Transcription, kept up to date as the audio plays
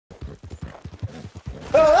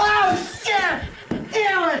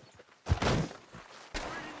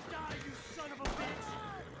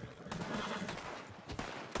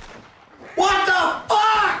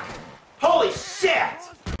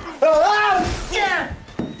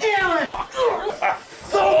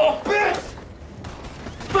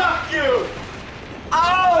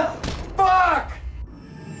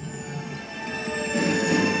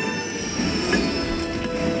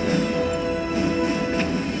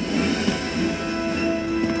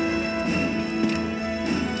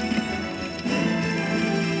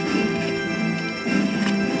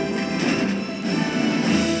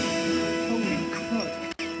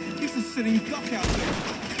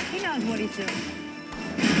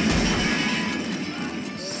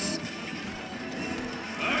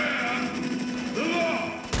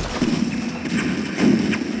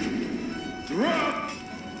Drop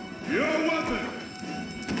your weapon.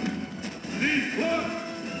 These plugs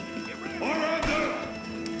are under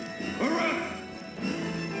arrest.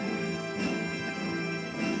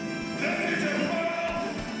 This is a final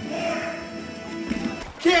warning.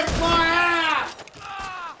 Kiss my ass!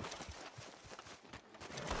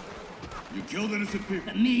 You killed innocent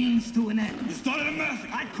people. The means to an end. You started a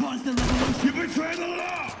massacre. I caused the revolution. You betrayed the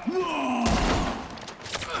law.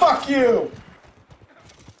 Fuck you!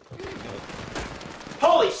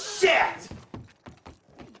 Holy shit!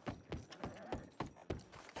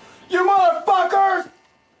 You motherfuckers!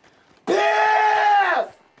 Piss!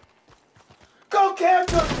 Go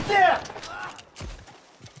catch your dick!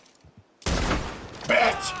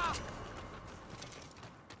 Bitch!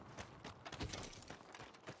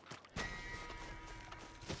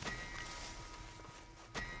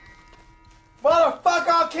 Motherfucker,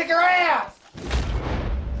 I'll kick your ass!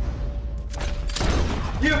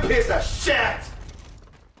 You piece of shit!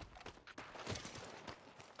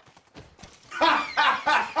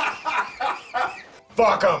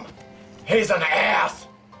 Fuck him! He's an ass!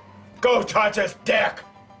 Go touch his dick!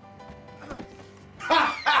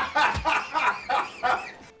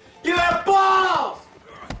 You have balls!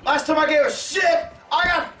 Last time I gave a shit, I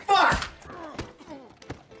got fucked!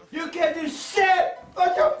 You can't do shit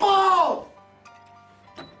with your balls!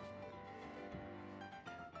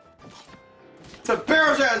 It's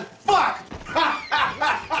embarrassing as fuck!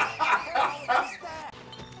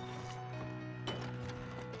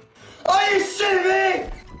 Are you shitting me?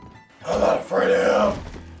 I'm not afraid of him.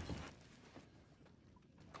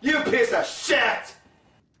 You piece of shit!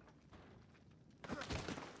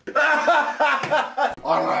 I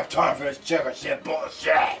don't have time for this chicken shit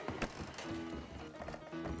bullshit!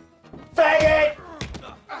 Faggot!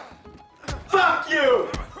 Fuck you!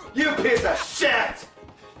 You piece of shit!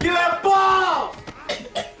 You have balls!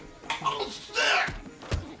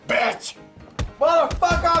 Bitch!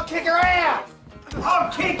 Motherfucker, I'll kick your ass!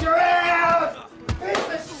 I'll kick your ass! Piece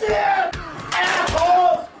of shit!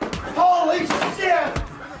 Assholes! Holy shit!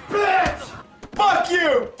 Bitch! Fuck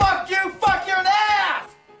you! Fuck you! Fuck your ass!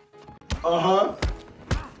 Uh-huh.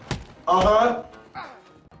 Uh-huh.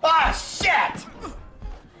 Ah, shit!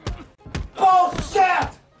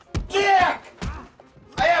 Bullshit! Dick!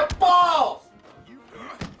 I have balls!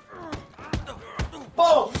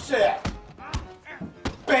 Bullshit!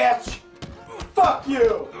 Bitch! Fuck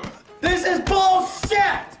you! This is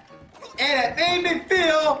bullshit! And it made me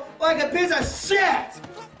feel like a piece of shit!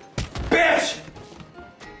 Bitch!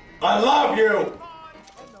 I love you!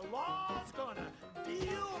 And the law's gonna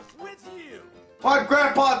deal with you. My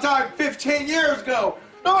grandpa died 15 years ago!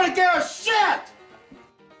 Nobody gave a shit!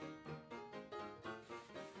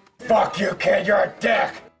 Fuck you, kid, you're a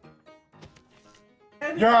dick!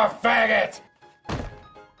 You're a faggot!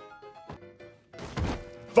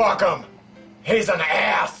 Fuck him! He's an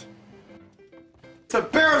ass! It's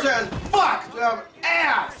embarrassing as fuck to have an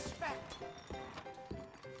ass!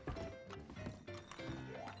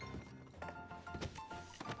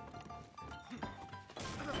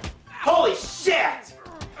 Holy shit!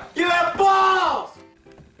 You have balls!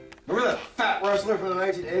 Remember that fat wrestler from the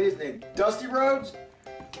 1980s named Dusty Rhodes?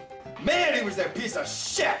 Man, he was that piece of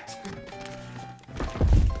shit!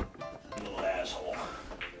 Little asshole.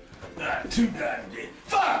 Too goddamn.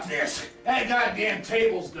 Fuck this! That goddamn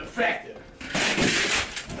table's defective.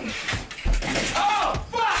 Oh,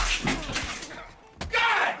 fuck!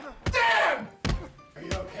 God damn! Are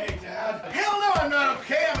you okay, Dad? Hell no, I'm not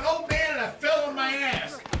okay. I'm an old man and I fell on my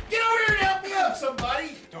ass. Get over here and help me up,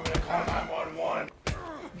 somebody. I'm gonna call 911.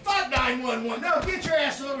 Fuck 911. No, get your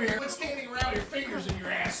ass over here. Quit standing around your fingers in your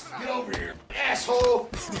ass. Get over here, asshole.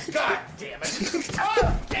 God damn it.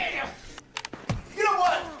 Oh, damn. You know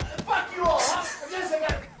what? Fuck you all, huh? I guess I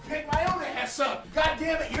gotta pick my own ass up. God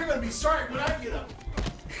damn it, you're gonna be sorry when I get up.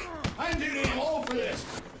 I'm too damn old for this.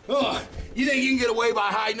 Oh, you think you can get away by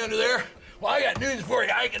hiding under there? Well, I got news for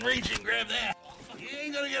you. I can reach and grab that. You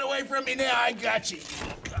ain't gonna get away from me now. I got you.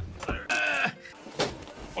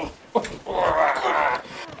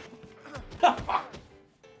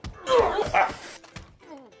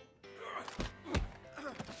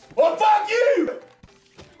 Well, fuck you!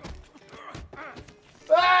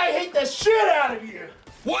 I hate the shit out of you!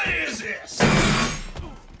 What is this?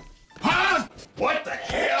 Huh? What the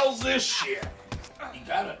hell's this shit? You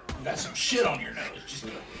got some shit on your nose. Just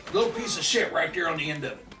a little piece of shit right there on the end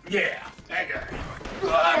of it. Yeah, that guy.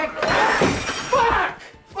 Fuck!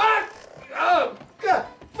 Fuck! Oh, God!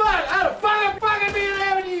 Fuck! How the fuck being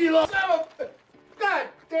having you, little son of a... God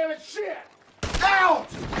damn it, shit! Out!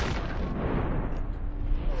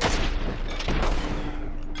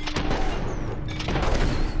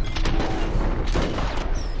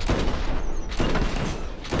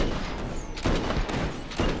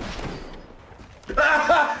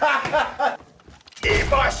 Eat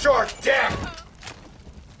my short dick!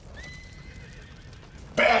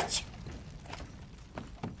 Bitch!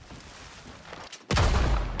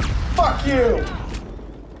 Fuck you!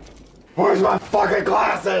 Where's my fucking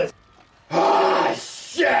glasses? Ah,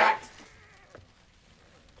 shit!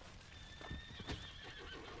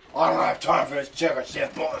 I don't have time for this chicken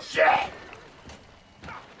shit bullshit.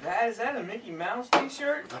 Dad, is that a Mickey Mouse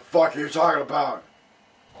t-shirt? The fuck are you talking about?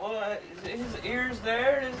 Well, his ear's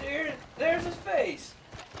there, and there's his face.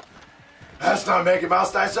 That's not Mickey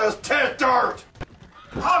Mouse, that's just tit dirt!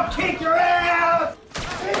 I'll kick your ass!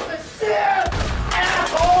 Piece of shit!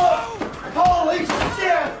 Asshole! Holy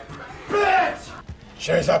shit! Bitch!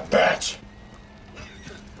 She's a bitch!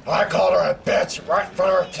 I called her a bitch right in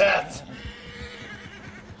front of her tits!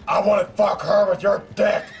 I want to fuck her with your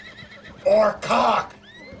dick! Or cock!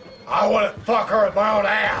 I want to fuck her with my own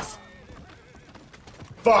ass!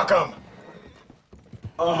 Fuck 'em!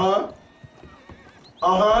 Uh-huh.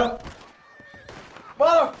 Uh-huh.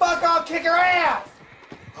 Motherfucker, I'll kick her ass!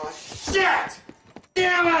 Oh, shit!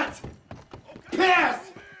 Damn it!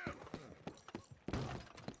 Piss!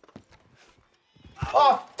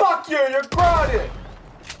 Oh, fuck you! You're grounded!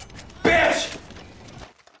 Bitch!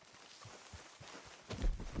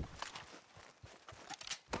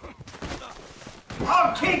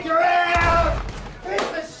 I'll kick your ass! Piece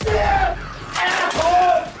of shit!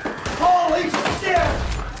 Asshole! Holy shit!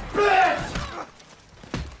 Bitch!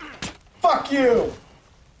 Fuck you!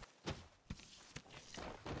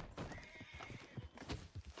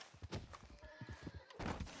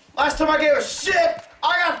 Last time I gave a shit,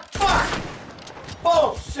 I got fucked!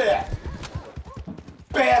 Bullshit!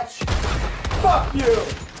 Bitch! Fuck you!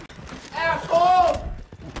 Asshole!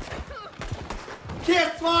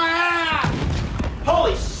 Kiss my ass!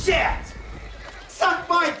 Holy shit! Suck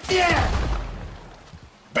my dick!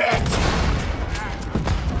 Bitch!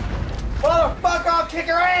 Motherfucker, I'll kick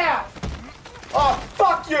her ass! Oh,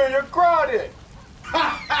 fuck you, you're grounded!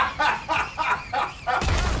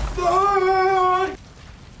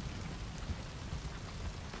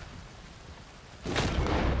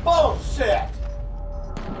 Bullshit!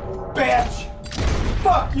 Bitch!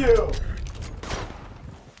 Fuck you!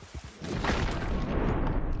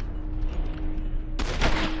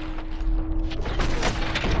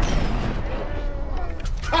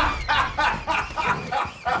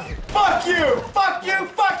 Fuck you! Fuck you!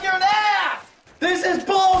 Fuck your ass! This is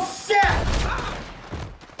bullshit!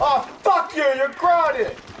 Oh, fuck you! You're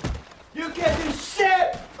grounded! You can't do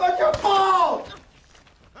shit with your balls!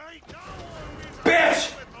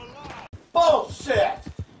 Bitch! Bullshit!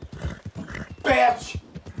 Bitch!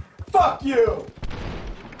 Fuck you!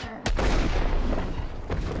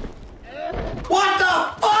 What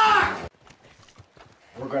the fuck?!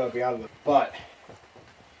 We're gonna be out of the butt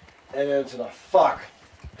and into the fuck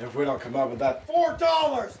if we don't come up with that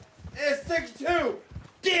 $4 and 62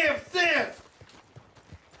 damn cents!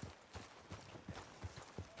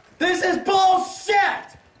 This is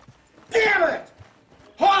bullshit! Damn it!